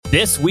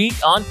This week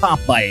on Pop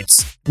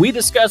Bytes, we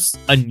discuss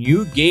a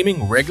new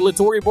gaming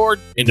regulatory board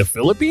in the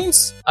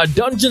Philippines, a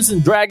Dungeons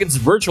 & Dragons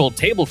virtual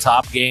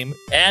tabletop game,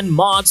 and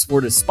mods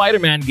for the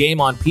Spider-Man game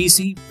on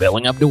PC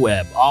filling up the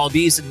web. All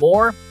these and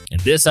more in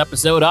this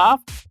episode of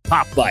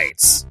Pop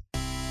Bytes.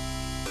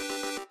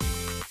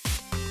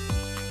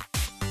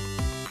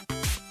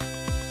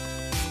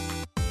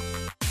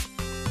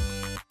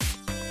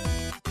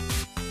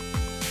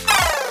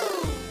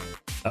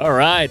 All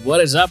right,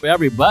 what is up,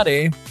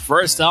 everybody?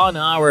 First on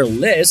our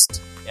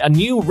list, a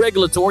new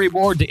regulatory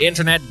board, the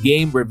Internet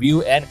Game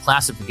Review and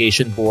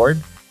Classification Board,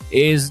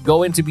 is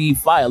going to be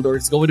filed, or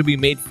it's going to be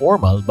made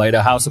formal by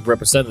the House of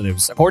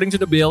Representatives. According to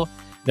the bill,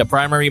 the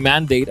primary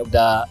mandate of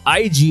the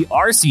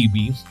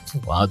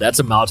IGRCB, wow, that's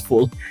a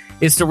mouthful,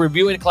 is to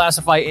review and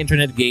classify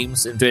Internet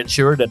games and to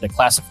ensure that the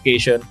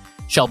classification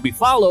shall be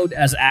followed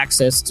as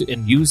access to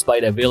and used by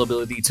the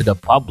availability to the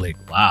public.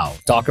 Wow,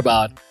 talk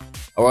about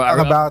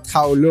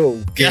how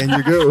low can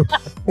you go?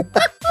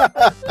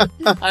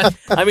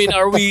 I mean,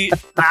 are we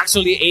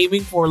actually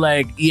aiming for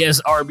like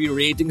ESRB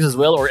ratings as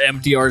well, or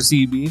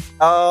MTRCB?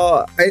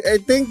 I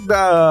think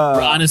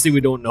honestly,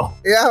 we don't know.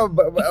 Yeah,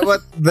 but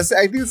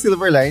I think the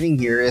silver lining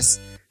here is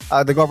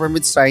the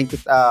government's trying to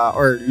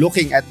or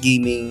looking at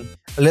gaming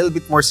a little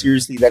bit more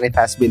seriously than it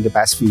has been the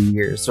past few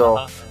years. So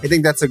I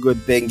think that's a good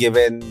thing,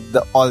 given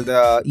all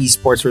the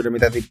esports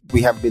tournament that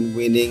we have been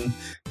winning,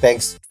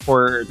 thanks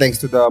to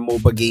the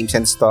MOBA games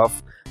and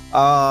stuff.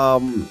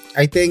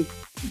 I think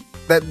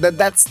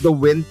that's the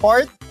win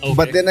part. Okay.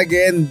 But then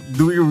again,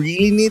 do we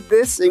really need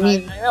this? I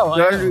mean, I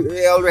know.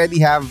 We already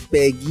have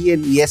PEGI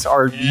and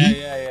ESRB.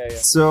 Yeah.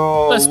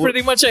 So that's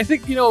pretty much, I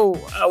think,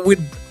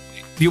 with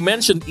you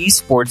mentioned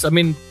esports. I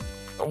mean,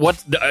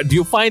 what do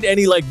you find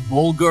any like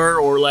vulgar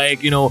or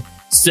like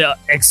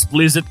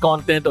explicit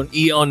content on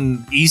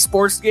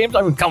esports games?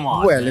 I mean, come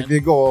on. Well, man. If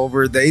you go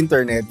over the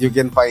internet, you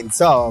can find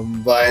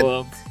some,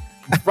 but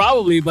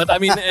probably. But I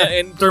mean,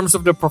 in terms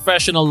of the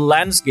professional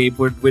landscape,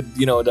 with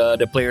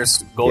the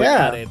players going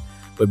at it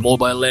with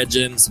Mobile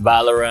Legends,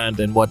 Valorant,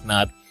 and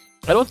whatnot,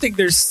 I don't think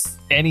there's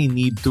any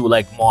need to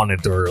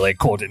monitor,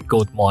 quote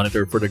unquote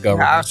monitor for the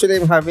government. Actually,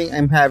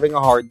 I'm having a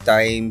hard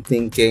time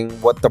thinking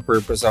what the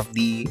purpose of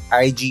the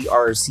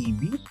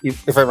IGRCB,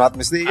 if I'm not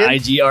mistaken.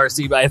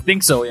 IGRCB, I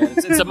think so. Yeah,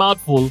 it's a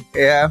mouthful.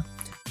 Yeah,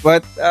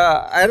 but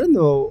I don't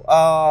know.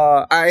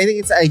 I think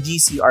it's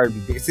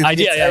IGCRB because it's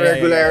a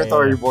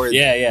regulatory board.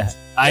 Yeah.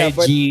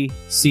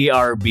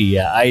 IGCRB.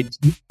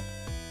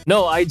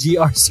 No,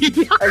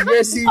 IGRCB.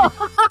 IGRCB.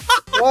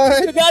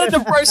 What? You got it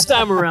the first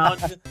time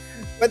around.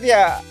 But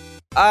yeah,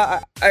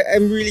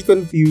 I'm really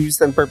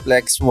confused and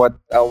perplexed what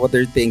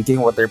they're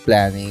thinking, what they're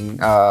planning.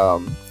 I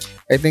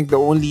think the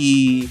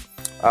only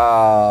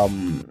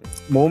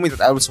moment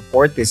that I would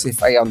support this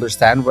if I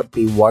understand what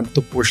they want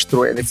to push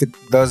through and if it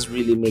does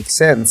really make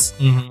sense.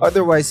 Mm-hmm.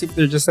 Otherwise, if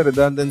they're just a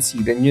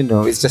redundancy, then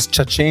it's just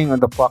cha-ching on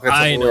the pockets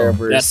of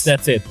whoever. That's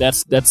it.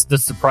 That's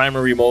the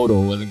primary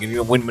motto.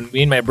 When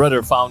me and my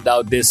brother found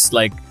out this,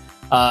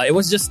 it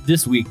was just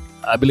this week.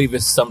 I believe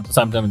it's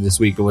sometime this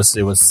week. It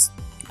was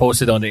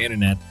posted on the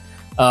internet.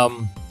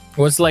 It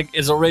was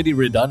it's already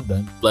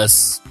redundant.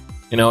 Plus,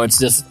 it's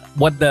just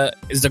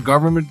is the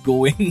government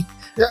going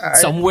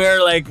somewhere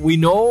we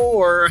know,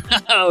 or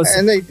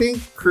and I think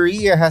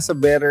Korea has a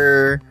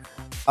better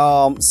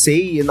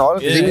say in all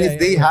of this. I mean, if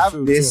they have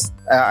this,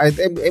 I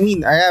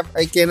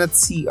cannot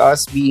see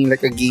us being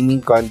like a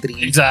gaming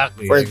country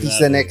for at least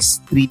the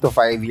next 3 to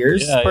 5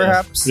 years,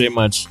 perhaps. Pretty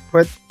much.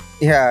 But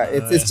yeah,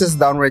 it's just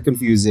downright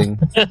confusing.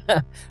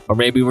 Or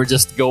maybe we're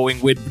just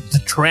going with the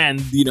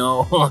trend,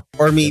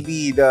 Or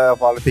maybe the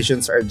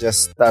politicians are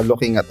just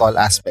looking at all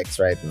aspects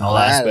right now. All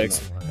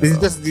aspects. This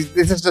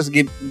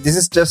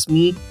is just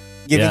me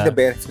giving the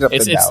benefit of the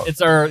doubt.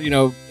 It's our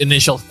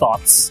initial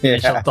thoughts.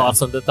 Initial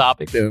thoughts on the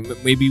topic.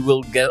 Maybe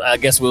we'll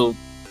just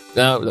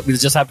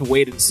have to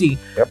wait and see.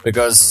 Yep.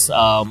 Because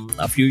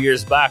a few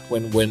years back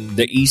when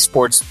the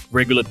esports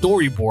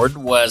regulatory board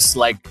was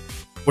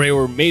where they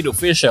were made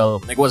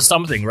official, it was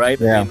something, right?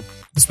 Yeah. I mean,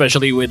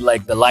 especially with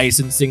the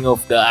licensing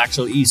of the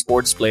actual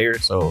esports player.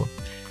 So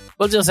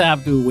we'll just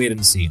have to wait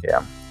and see.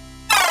 Yeah.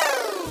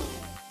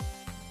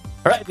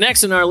 All right,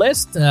 next on our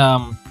list,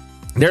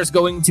 there's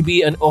going to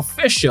be an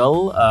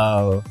official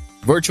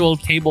virtual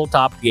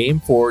tabletop game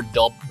for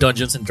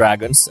Dungeons &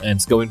 Dragons, and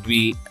it's going to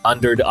be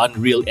under the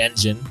Unreal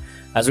Engine.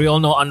 As we all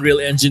know, Unreal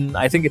Engine,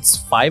 I think it's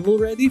 5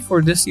 already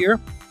for this year.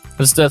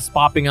 It's just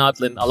popping out,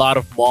 and a lot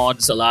of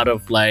mods, a lot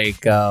of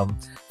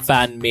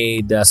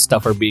fan-made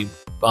stuff are being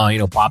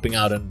popping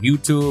out on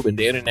YouTube and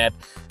the internet.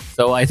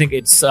 So I think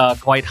it's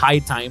quite high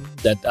time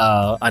that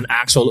an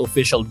actual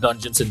official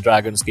Dungeons &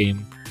 Dragons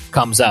game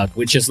comes out,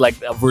 which is the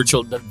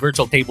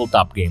virtual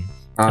tabletop game.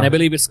 And I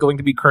believe it's going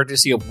to be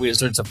courtesy of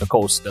Wizards of the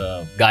Coast,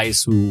 the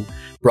guys who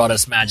brought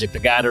us Magic the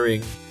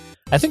Gathering.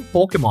 I think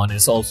Pokemon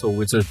is also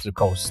Wizards of the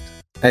Coast.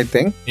 I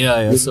think.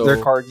 Yeah. So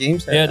their card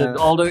games. Yeah,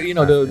 all the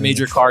the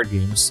major card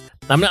games.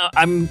 I'm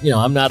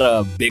not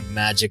a big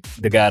Magic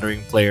the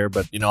Gathering player,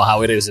 but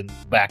how it is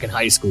back in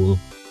high school,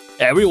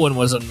 everyone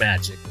was on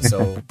Magic.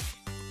 So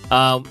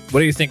What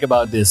do you think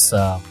about this?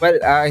 Well,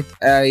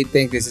 I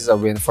think this is a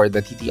win for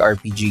the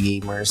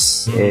TTRPG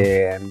gamers,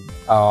 and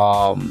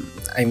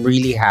I'm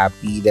really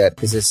happy that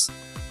this is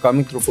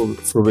coming through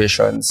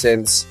fruition,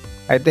 since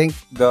I think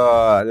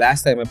the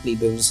last time I played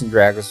Dungeons and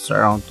Dragons was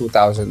around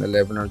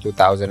 2011 or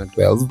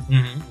 2012,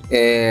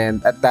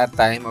 and at that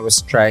time I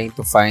was trying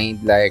to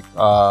find like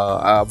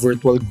a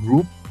virtual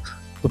group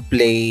to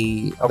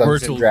play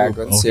Dungeons and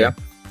Dragons. Okay. Yeah,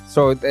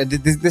 so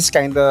this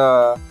kind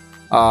of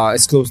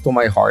is close to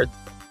my heart,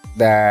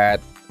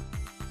 that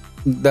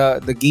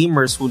the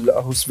gamers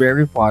who's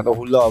very fond or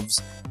who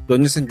loves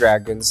Dungeons and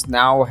Dragons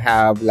now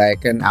have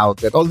like an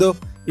outlet. Although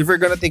if you're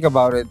gonna think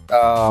about it,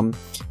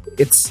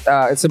 it's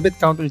a bit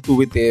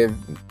counterintuitive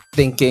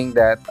thinking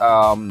that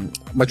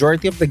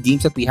majority of the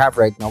games that we have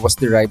right now was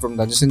derived from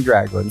Dungeons and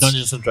Dragons.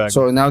 Dungeons and Dragons.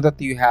 So now that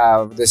you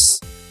have this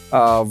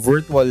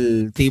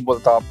virtual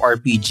tabletop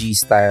RPG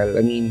style,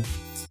 I mean,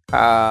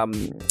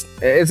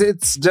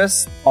 it's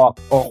just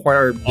awkward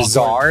or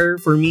bizarre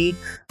for me.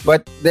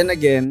 But then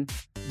again,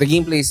 the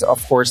gameplay is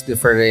of course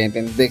different,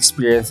 and the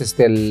experience is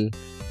still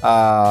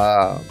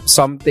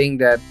something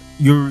that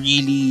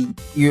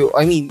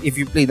I mean, if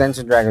you play Dungeons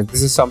and Dragons,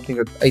 this is something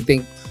that I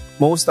think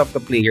most of the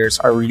players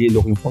are really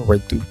looking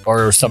forward to,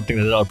 or something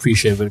that they'll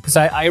appreciate. Because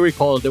I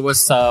recall there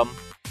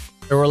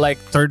were like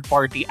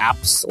third-party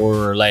apps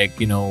or like,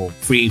 you know,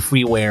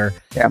 freeware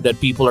that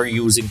people are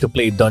using to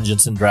play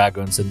Dungeons and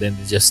Dragons, and then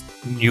they just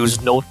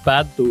use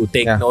Notepad to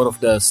take note of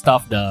the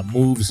stuff, the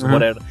moves,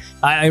 whatever.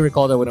 I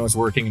recall that when I was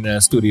working in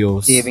the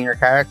studios, saving your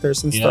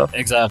characters and stuff.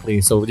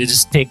 Exactly. So they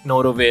just take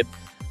note of it.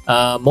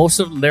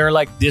 There are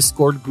like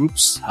Discord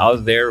groups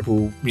out there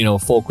who, you know,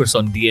 focus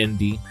on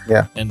D&D,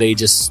 and they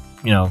just,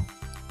 you know,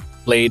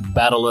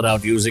 battle it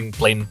out using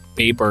plain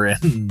paper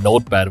and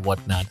Notepad and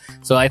whatnot.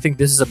 So I think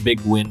this is a big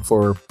win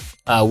for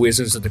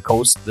Wizards of the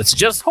Coast. Let's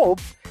just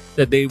hope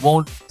that they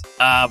won't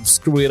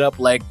screw it up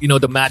like, you know,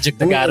 the Magic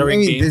the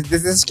Gathering game.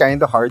 This is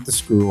kind of hard to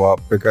screw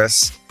up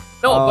because...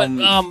 No, but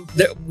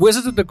the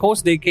Wizards of the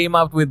Coast, they came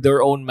out with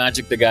their own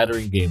Magic the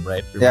Gathering game,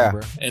 right?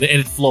 Remember? Yeah. And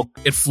it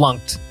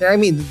flunked. Yeah, I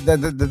mean,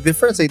 the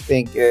difference, I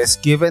think, is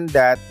given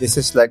that this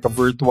is like a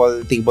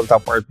virtual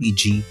tabletop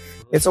RPG,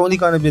 it's only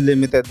going to be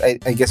limited,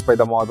 I guess, by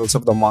the models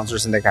of the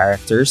monsters and the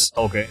characters.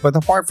 Okay. But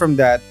apart from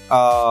that,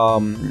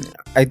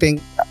 I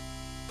think,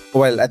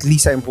 well, at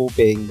least I'm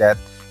hoping that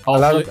a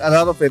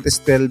lot of it is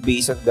still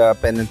based on the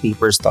pen and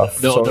paper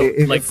stuff.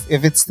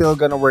 If it's still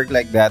going to work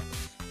like that,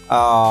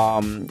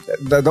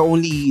 the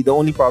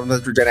only problem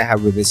that we're gonna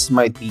have with this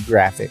might be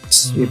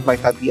graphics. It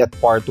might not be at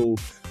par to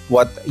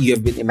what you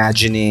have been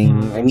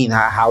imagining. I mean,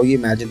 how you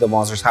imagine the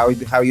monsters, how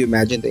you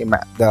imagine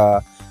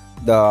the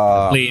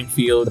playing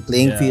field,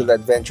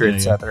 adventure,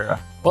 etc.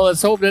 Well,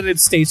 let's hope that it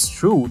stays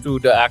true to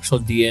the actual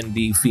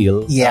D&D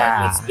feel.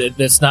 Yeah.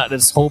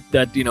 Let's hope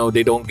that, you know,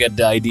 they don't get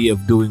the idea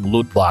of doing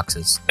loot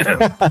boxes.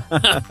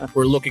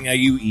 We're looking at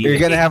you, Ian. You're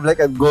gonna have like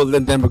a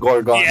golden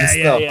Demogorgon,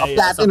 a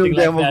platinum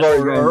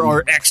Demogorgon,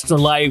 or extra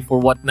life or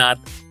whatnot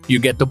you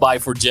get to buy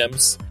for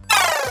gems.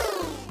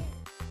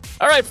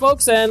 All right,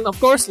 folks, and of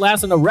course,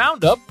 last on the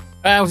roundup,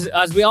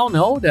 as we all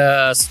know,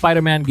 the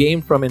Spider-Man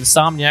game from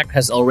Insomniac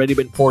has already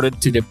been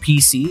ported to the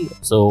PC.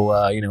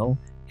 So, you know,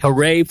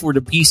 hooray for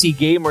the PC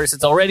gamers.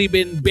 It's already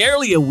been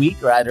barely a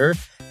week, rather.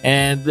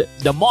 And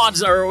the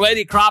mods are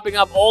already cropping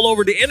up all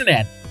over the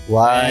internet.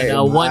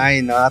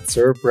 Why not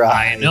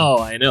surprised?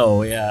 I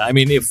know. Yeah. I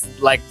mean, if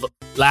like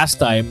last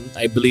time,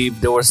 I believe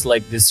there was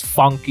like this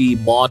funky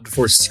mod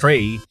for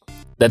Stray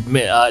that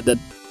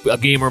a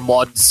gamer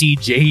mod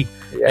CJ.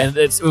 Yeah. And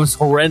it was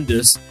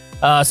horrendous.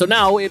 So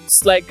now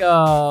it's like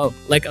a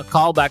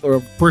callback or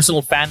a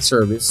personal fan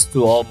service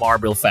to all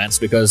Marvel fans,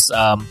 because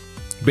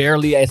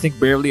barely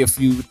a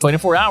few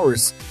 24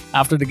 hours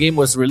after the game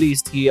was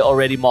released, he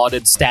already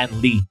modded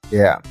Stan Lee.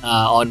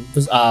 On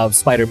the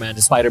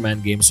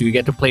Spider-Man game. So you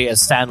get to play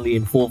as Stan Lee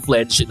in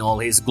full-fledged in all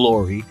his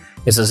glory.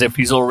 It's as if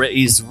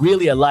he's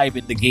really alive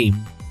in the game.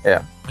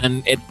 Yeah.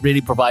 And it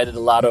really provided a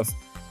lot of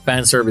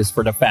fan service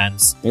for the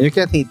fans. And you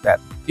can't hate that.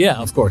 Yeah,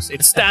 of course.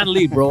 It's Stan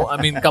Lee, bro.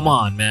 I mean, come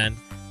on, man.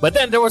 But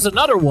then there was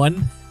another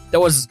one that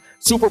was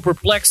super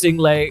perplexing.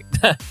 Like,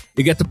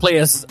 you get to play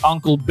as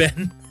Uncle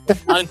Ben.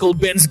 Uncle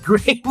Ben's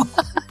grave.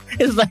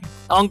 It's like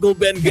Uncle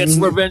Ben gets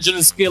revenge on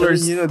his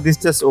killers. You know, this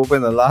just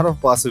opened a lot of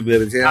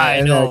possibilities.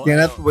 I know. I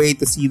cannot wait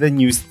to see the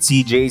new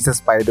CJ as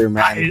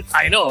Spider-Man.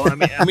 I know.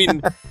 I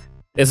mean,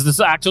 it's this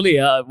actually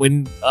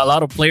when a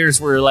lot of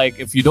players were like,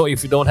 if you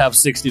don't have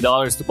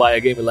 $60 to buy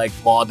a game like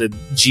modded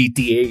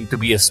GTA to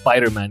be a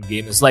Spider-Man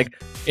game, it's like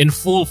in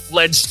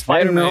full-fledged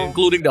Spider-Man,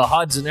 including the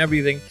HUDs and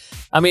everything.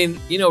 I mean,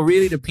 you know,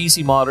 really, the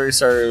PC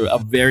modders are a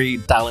very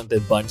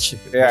talented bunch.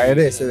 Yeah, it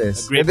is. It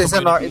is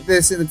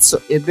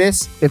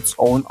its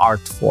own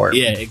art form.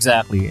 Yeah,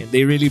 exactly. And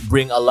they really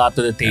bring a lot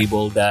to the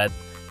table that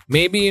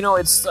maybe, you know,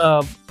 it's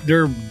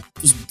their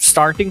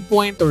starting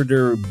point or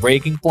their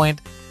breaking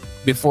point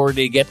before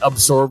they get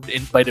absorbed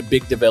by the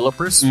big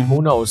developers.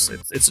 Who knows?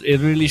 It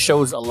really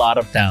shows a lot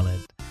of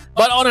talent.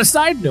 But on a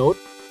side note,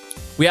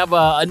 we have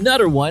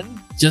another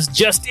one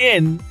just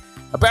in.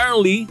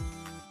 Apparently,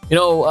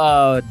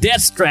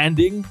 Death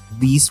Stranding.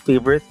 Least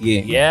favorite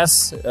game.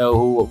 Yes,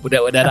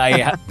 that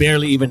I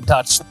barely even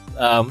touched.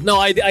 No,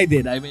 I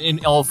did. I mean,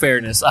 in all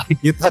fairness,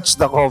 You touched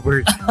the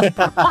cover.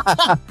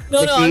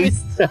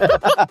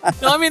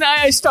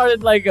 I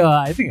started like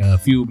I think a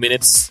few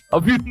minutes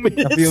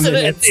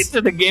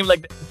into the game,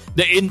 like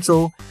the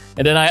intro,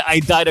 and then I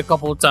died a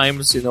couple of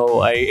times.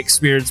 I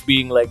experienced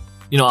being like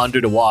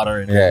under the water,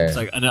 and it's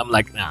like, and I'm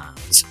like, nah.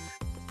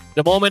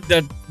 The moment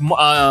that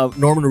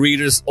Norman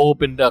Reedus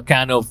opened a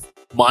can of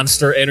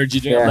Monster Energy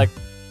drink, I'm like,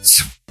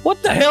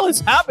 what the hell is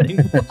happening?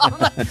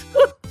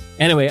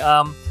 Anyway,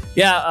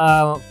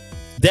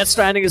 Death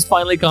Stranding is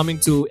finally coming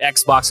to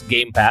Xbox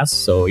Game Pass.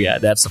 So yeah,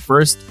 that's the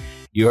first.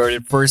 You heard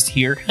it first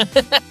here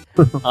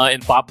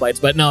in Pop Bytes.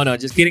 But no,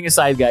 just kidding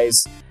aside,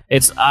 guys.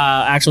 It's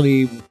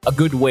actually a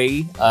good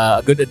way,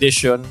 a good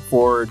addition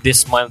for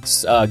this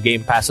month's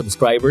Game Pass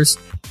subscribers.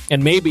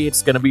 And maybe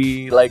it's going to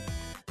be like,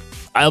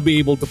 I'll be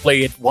able to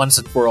play it once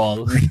and for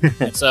all.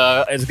 It's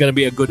going to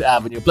be a good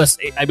avenue. Plus,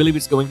 I believe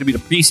it's going to be the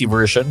PC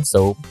version.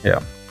 So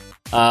yeah.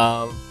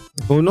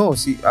 Who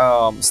knows?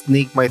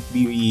 Snake might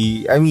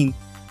be.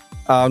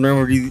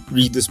 Norman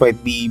Reedus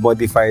might be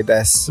modified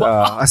as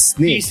a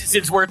snake.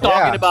 Since we're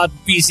talking about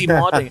PC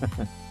modding,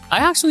 I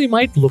actually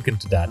might look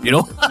into that.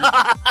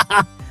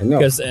 I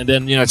know. And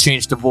then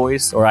change the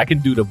voice, or I can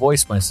do the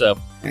voice myself.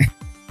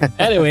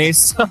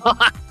 Anyways.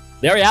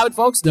 There you have it,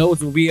 folks.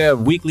 Those will be a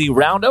weekly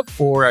roundup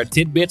for our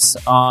tidbits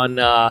on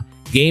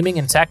gaming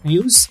and tech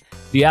news.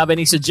 Do you have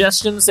any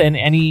suggestions and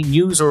any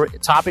news or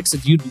topics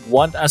that you'd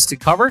want us to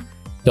cover?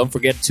 Don't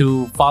forget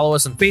to follow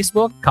us on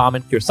Facebook,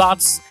 comment your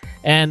thoughts,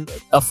 and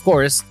of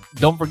course,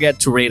 don't forget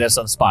to rate us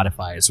on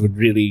Spotify. It would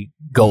really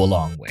go a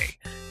long way.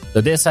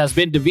 So this has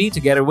been David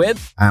together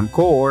with... I'm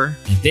Core.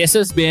 And this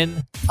has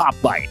been Pop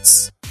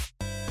Bytes.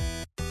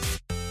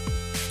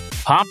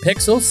 Pop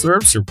Pixel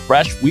serves your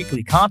fresh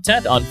weekly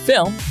content on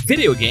film,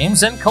 video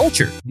games, and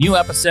culture. New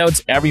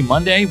episodes every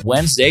Monday,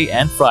 Wednesday,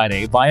 and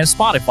Friday via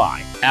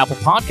Spotify, Apple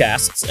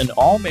Podcasts, and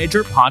all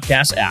major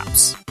podcast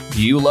apps.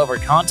 Do you love our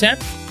content?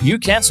 You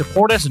can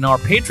support us on our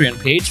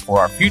Patreon page for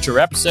our future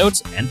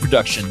episodes and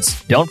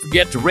productions. Don't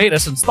forget to rate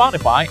us on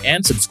Spotify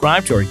and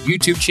subscribe to our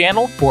YouTube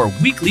channel for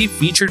weekly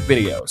featured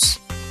videos.